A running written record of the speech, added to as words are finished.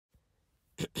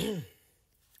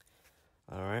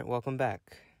Alright, welcome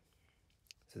back.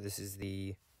 So this is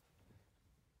the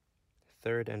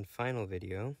third and final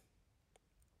video.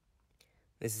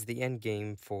 This is the end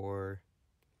game for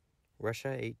Russia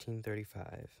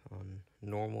 1835 on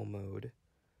normal mode.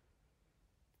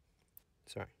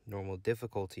 Normal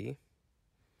difficulty.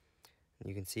 And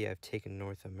you can see I've taken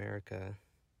North America,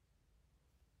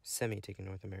 semi-taken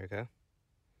North America.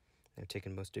 I've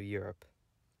taken most of Europe.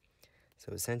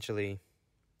 So essentially,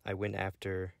 I went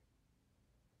after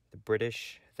the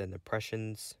British, then the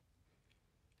Prussians,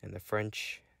 and the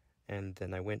French, and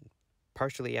then I went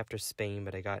partially after Spain,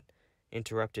 but I got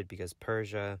interrupted because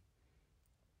Persia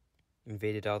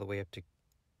invaded all the way up to,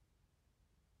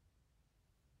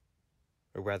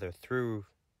 or rather through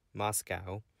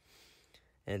Moscow,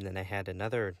 and then I had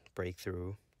another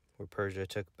breakthrough where Persia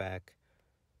took back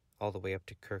all the way up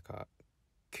to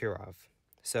Kirov.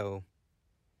 So,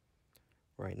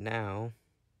 right now,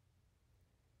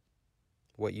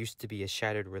 what used to be a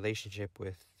shattered relationship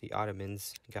with the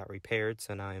Ottomans got repaired,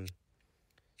 so now I'm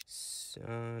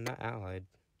not allied,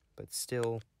 but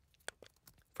still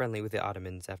friendly with the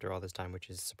Ottomans after all this time, which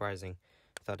is surprising.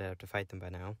 I thought I'd have to fight them by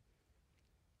now.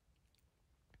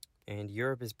 And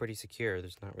Europe is pretty secure.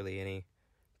 There's not really any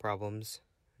problems,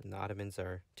 and the Ottomans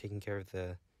are taking care of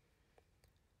the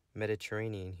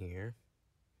Mediterranean here,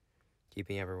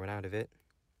 keeping everyone out of it.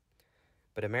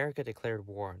 But America declared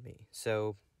war on me,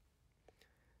 so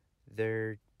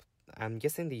I'm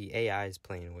guessing the AI's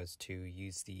plan was to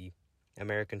use the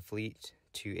American fleet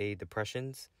to aid the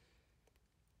Prussians,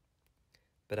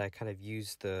 but I kind of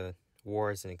used the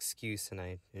war as an excuse, and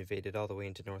I invaded all the way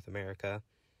into North America,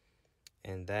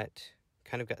 and that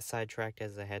kind of got sidetracked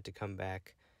as I had to come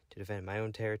back to defend my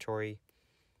own territory.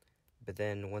 But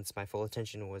then once my full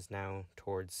attention was now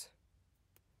towards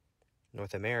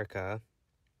North America,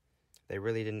 they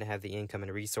really didn't have the income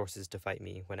and resources to fight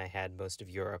me when I had most of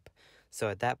Europe. So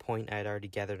at that point, I had already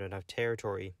gathered enough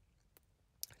territory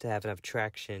to have enough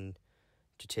traction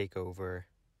to take over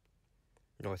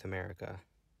North America.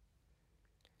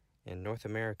 And North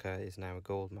America is now a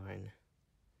gold mine.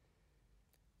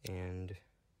 And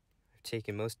I've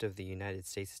taken most of the United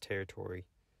States territory.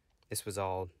 This was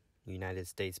all United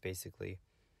States, basically.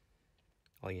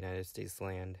 All United States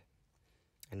land.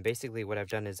 And basically what I've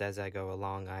done is, as I go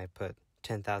along, I put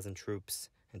 10,000 troops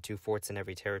and 2 forts in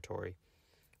every territory,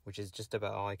 which is just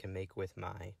about all I can make with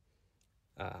my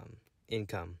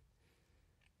income.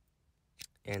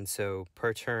 And so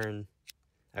per turn,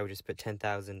 I would just put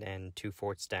 10,000 and 2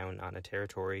 forts down on a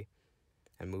territory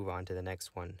and move on to the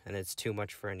next one. And it's too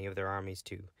much for any of their armies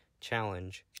to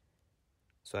challenge,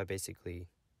 so I basically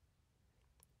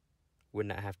would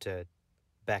not have to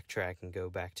backtrack and go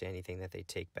back to anything that they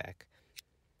take back.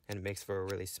 And it makes for a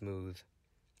really smooth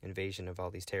invasion of all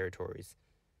these territories.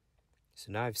 So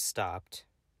now I've stopped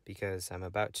because I'm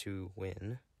about to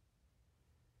win.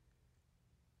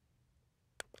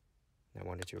 I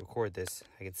wanted to record this.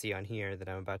 I can see on here that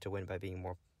I'm about to win by being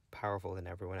more powerful than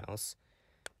everyone else.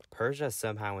 Persia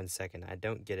somehow in second. I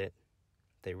don't get it.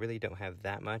 They really don't have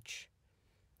that much.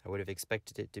 I would have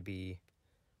expected it to be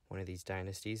one of these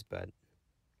dynasties, but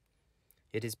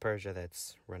it is Persia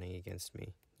that's running against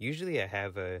me. Usually I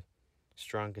have a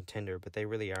strong contender, but they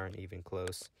really aren't even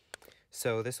close.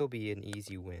 So this will be an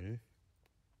easy win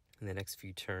in the next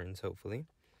few turns, hopefully.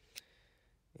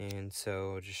 And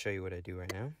so I'll just show you what I do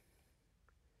right now.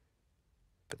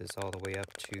 Put this all the way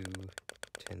up to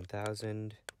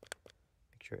 10,000.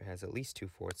 Make sure it has at least 2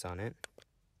 forts on it.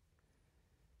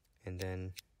 And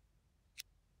then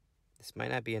this might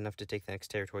not be enough to take the next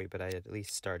territory, but I'd at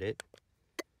least start it.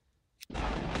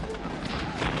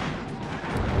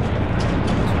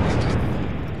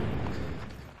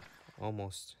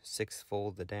 Almost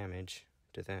 6-fold the damage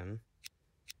to them.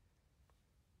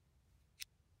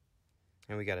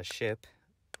 And we got a ship.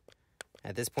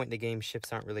 At this point in the game,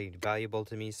 ships aren't really valuable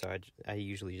to me, so I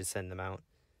usually just send them out.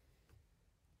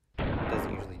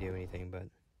 Doesn't usually do anything, but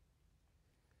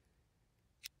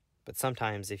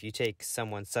sometimes if you take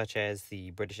someone such as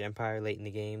the British Empire late in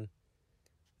the game,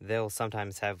 they'll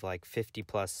sometimes have like 50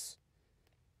 plus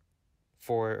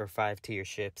 4 or 5 tier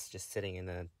ships just sitting in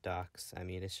the docks. I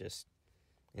mean, it's just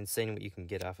insane what you can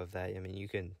get off of that. I mean, you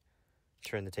can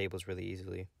turn the tables really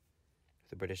easily with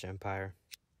the British Empire.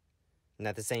 And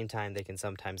at the same time, they can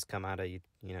sometimes come out of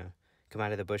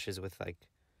the bushes with like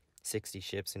 60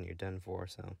 ships and you're done for.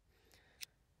 So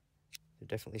they're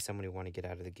definitely someone who want to get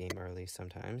out of the game early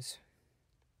sometimes.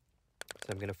 So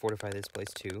I'm going to fortify this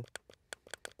place too.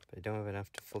 But I don't have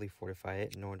enough to fully fortify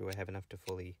it, nor do I have enough to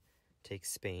fully take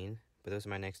Spain. But those are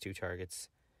my next 2 targets.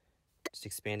 Just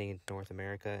expanding into North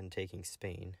America and taking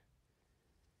Spain.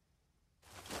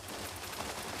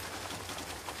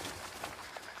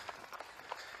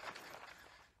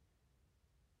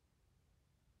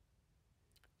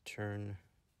 turn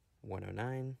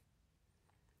 109.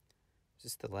 Is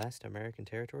this the last American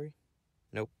territory?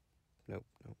 Nope. Nope.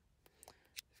 Nope.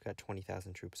 They've got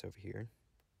 20,000 troops over here.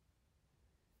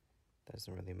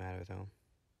 Doesn't really matter, though.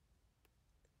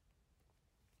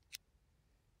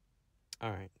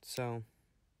 Alright, so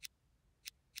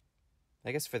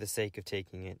I guess for the sake of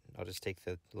taking it, I'll just take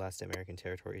the last American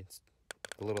territory. It's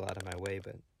a little out of my way,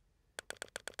 but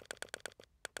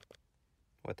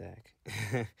what the heck.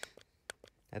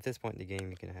 At this point in the game,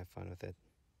 you can have fun with it.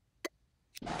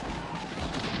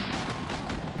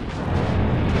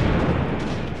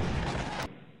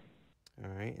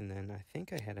 Alright, and then I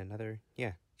think I had another,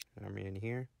 an army in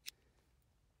here.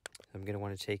 I'm going to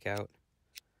want to take out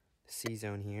the sea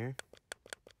zone here.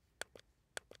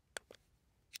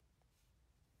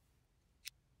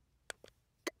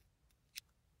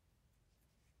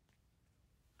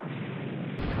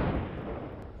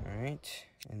 Alright,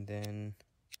 and then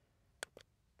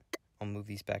I'll move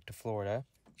these back to Florida.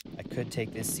 I could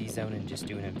take this sea zone and just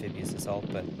do an amphibious assault,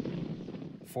 but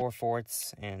 4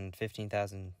 forts and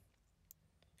 15,000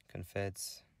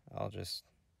 confeds,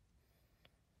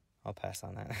 I'll pass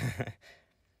on that.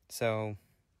 So,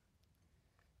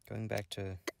 going back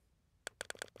to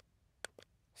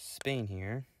Spain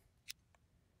here,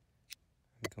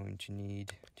 I'm going to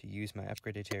need to use my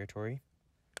upgraded territory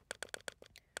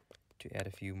to add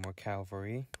a few more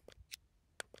cavalry.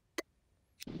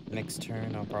 Next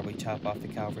turn, I'll probably top off the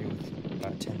cavalry with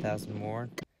about 10,000 more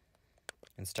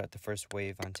and start the first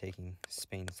wave on taking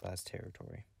Spain's last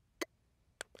territory.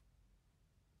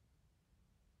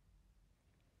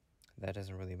 That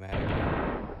doesn't really matter.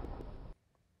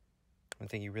 One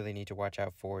thing you really need to watch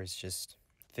out for is just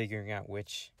figuring out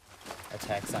which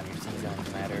attacks on your sea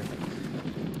zones matter.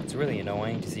 It's really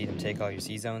annoying to see them take all your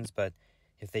sea zones, but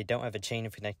if they don't have a chain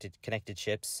of connected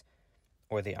ships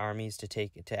or the armies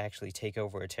to actually take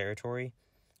over a territory,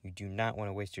 you do not want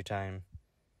to waste your time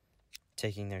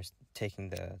taking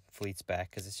the fleets back,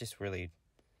 because it's just really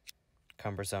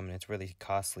cumbersome and it's really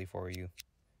costly for you.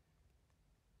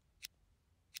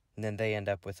 And then they end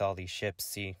up with all these ships.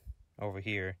 See, over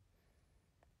here.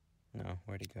 No,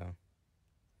 where'd it go?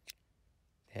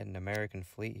 They had an American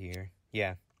fleet here.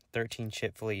 Yeah,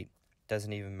 13-ship fleet.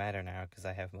 Doesn't even matter now because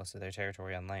I have most of their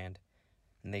territory on land.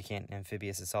 And they can't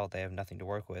amphibious assault. They have nothing to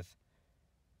work with.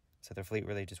 So their fleet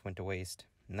really just went to waste.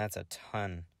 And that's a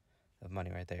ton of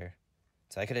money right there.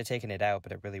 So I could have taken it out,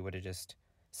 but it really would have just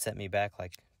set me back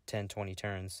like 10, 20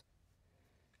 turns.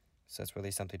 So that's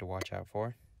really something to watch out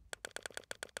for.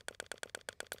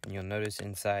 And you'll notice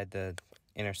inside the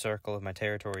inner circle of my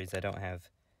territories, I don't have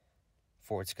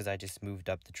forts because I just moved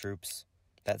up the troops.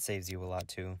 That saves you a lot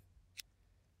too.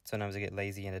 Sometimes I get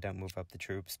lazy and I don't move up the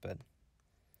troops, but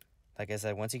like I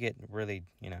said, once you get really,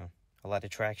 a lot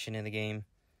of traction in the game,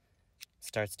 it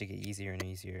starts to get easier and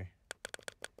easier.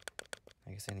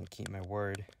 I guess I need to keep my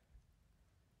word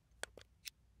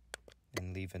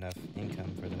and leave enough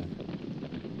income for the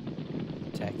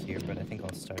attack here, but I think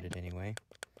I'll start it anyway.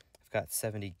 I've got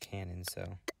 70 cannons,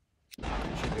 so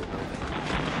it should be worth it.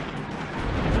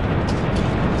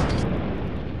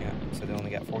 Yeah, so they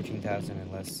only got 14,000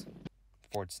 and less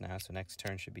forts now, so next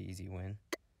turn should be easy win.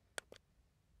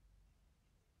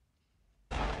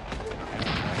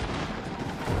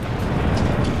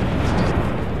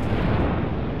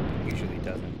 Usually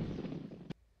doesn't.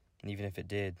 And even if it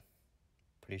did,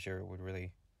 pretty sure it would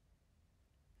really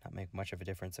not make much of a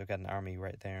difference. I've got an army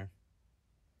right there.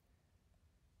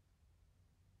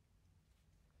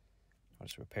 I'll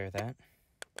just repair that.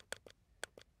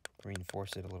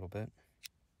 Reinforce it a little bit.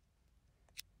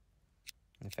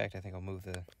 In fact, I think I'll move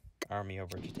the army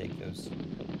over to take those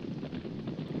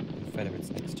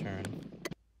Confederates next turn.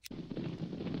 So I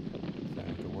don't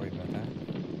have to worry about that.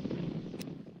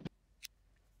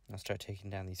 I'll start taking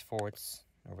down these forts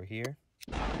over here.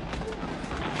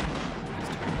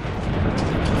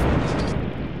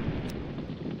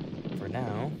 For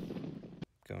now, I'm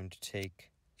going to take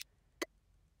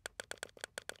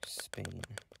Spain.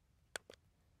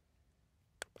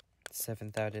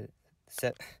 7,000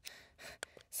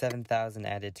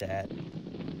 added to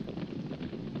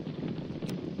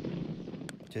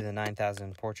the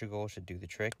 9,000 Portugal should do the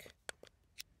trick.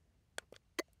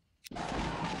 There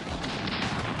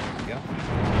we go.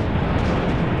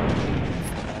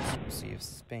 Last we'll see of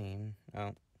Spain.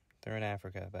 Oh, they're in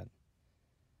Africa, but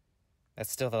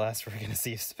that's still the last we're going to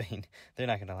see of Spain. They're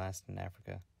not going to last in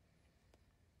Africa.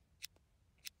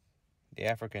 The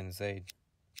Africans,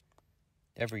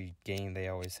 every game they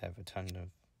always have a ton of...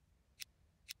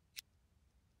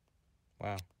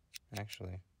 Wow,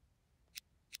 actually.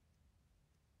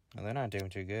 Well, they're not doing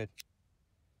too good.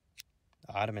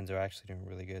 The Ottomans are actually doing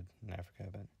really good in Africa,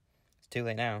 but it's too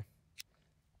late now.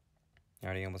 I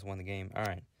already almost won the game. All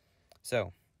right,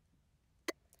 so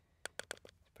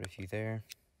let's put a few there.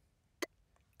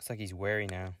 Looks like he's wary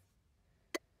now.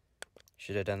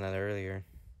 Should have done that earlier.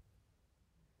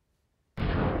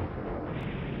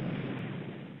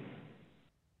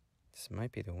 This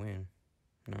might be the win.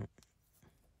 No.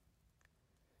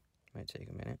 Might take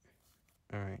a minute.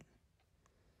 Alright.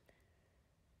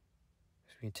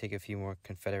 So we can take a few more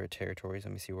Confederate territories.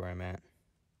 Let me see where I'm at.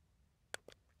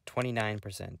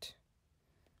 29%.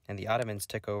 And the Ottomans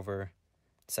took over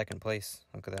second place.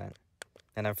 Look at that.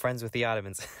 And I'm friends with the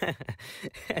Ottomans.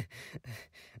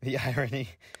 The irony.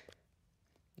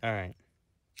 Alright.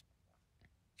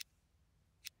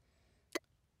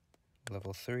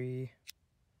 Level 3.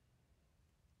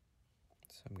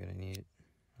 So I'm going to need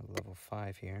a level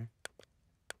 5 here.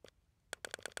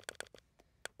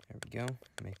 There we go.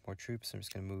 Make more troops. I'm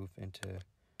just going to move into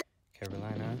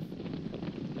Carolina.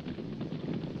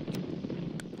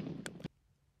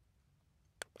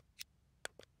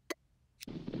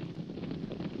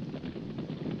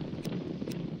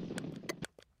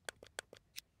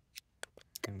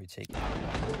 And we take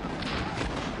Kansas.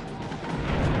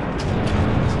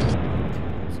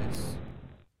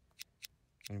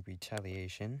 In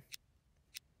retaliation.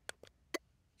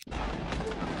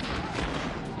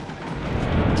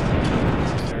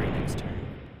 Very next turn.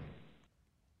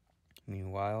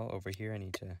 Meanwhile, over here I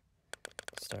need to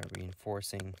start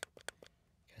reinforcing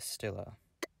Castilla.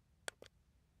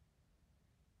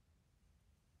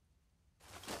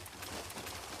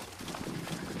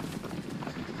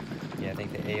 Yeah, I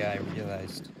think the AI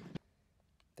realized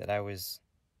that I was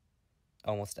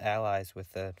almost allies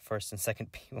with the first and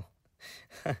second people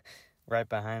right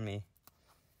behind me.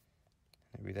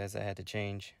 I realized I had to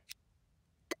change.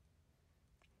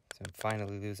 So I'm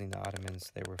finally losing the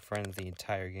Ottomans. They were friends the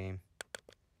entire game.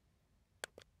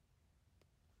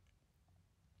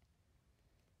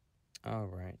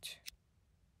 Alright.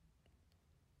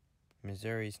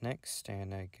 Missouri's next,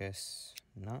 and I guess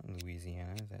not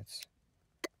Louisiana. That's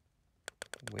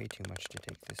way too much to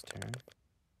take this turn.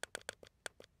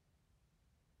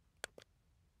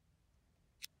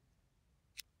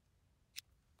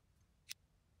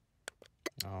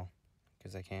 Oh,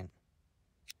 because I can't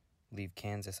leave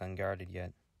Kansas unguarded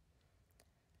yet.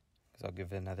 Because I'll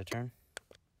give it another turn.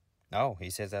 Oh,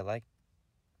 he says I like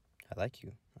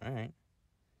you. Alright.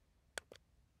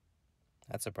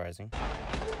 That's surprising.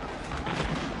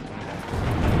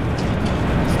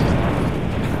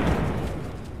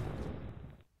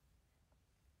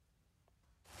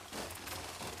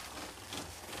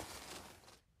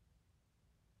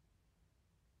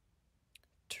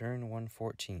 Turn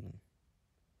 114.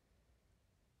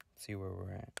 Let's see where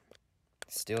we're at.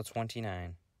 Still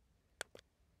 29.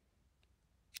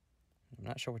 I'm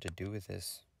not sure what to do with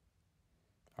this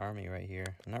army right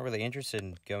here. I'm not really interested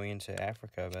in going into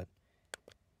Africa, but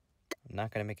I'm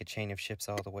not going to make a chain of ships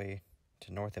all the way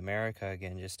to North America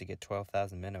again just to get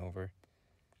 12,000 men over.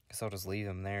 Guess I'll just leave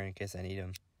them there in case I need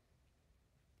them.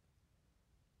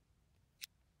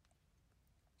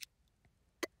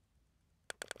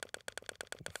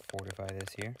 Fortify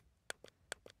this here.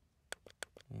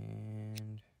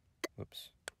 And,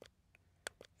 whoops.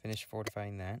 Finish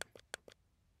fortifying that.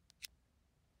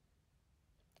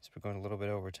 So we're going a little bit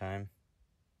over time.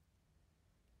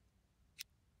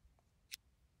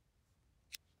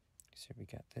 So we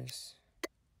got this.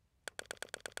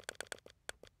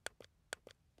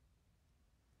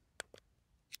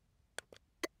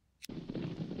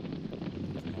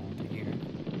 Move them on to here.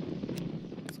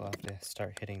 So I'll have to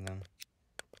start hitting them.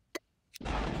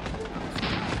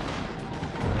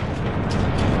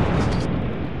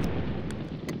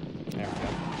 There we go.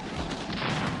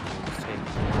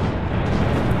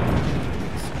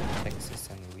 Texas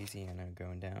and Louisiana are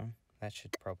going down. That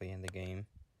should probably end the game.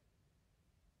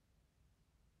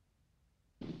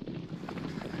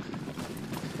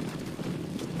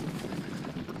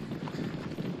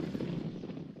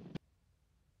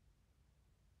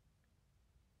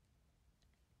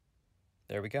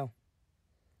 There we go.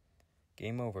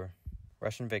 Game over.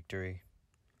 Russian victory.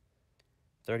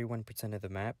 31% of the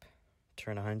map.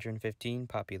 Turn 115.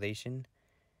 Population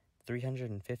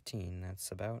 315.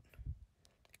 That's about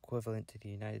equivalent to the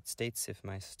United States if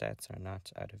my stats are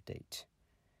not out of date.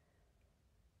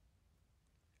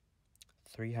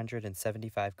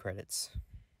 375 credits.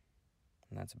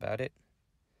 And that's about it.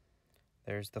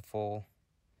 There's the full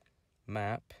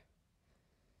map.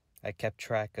 I kept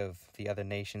track of the other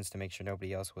nations to make sure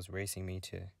nobody else was racing me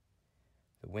to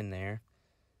win there.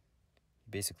 You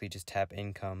basically just tap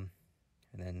income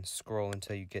and then scroll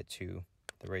until you get to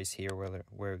the race here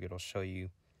where it'll show you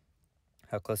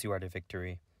how close you are to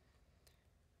victory.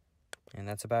 And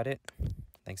that's about it.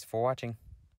 Thanks for watching.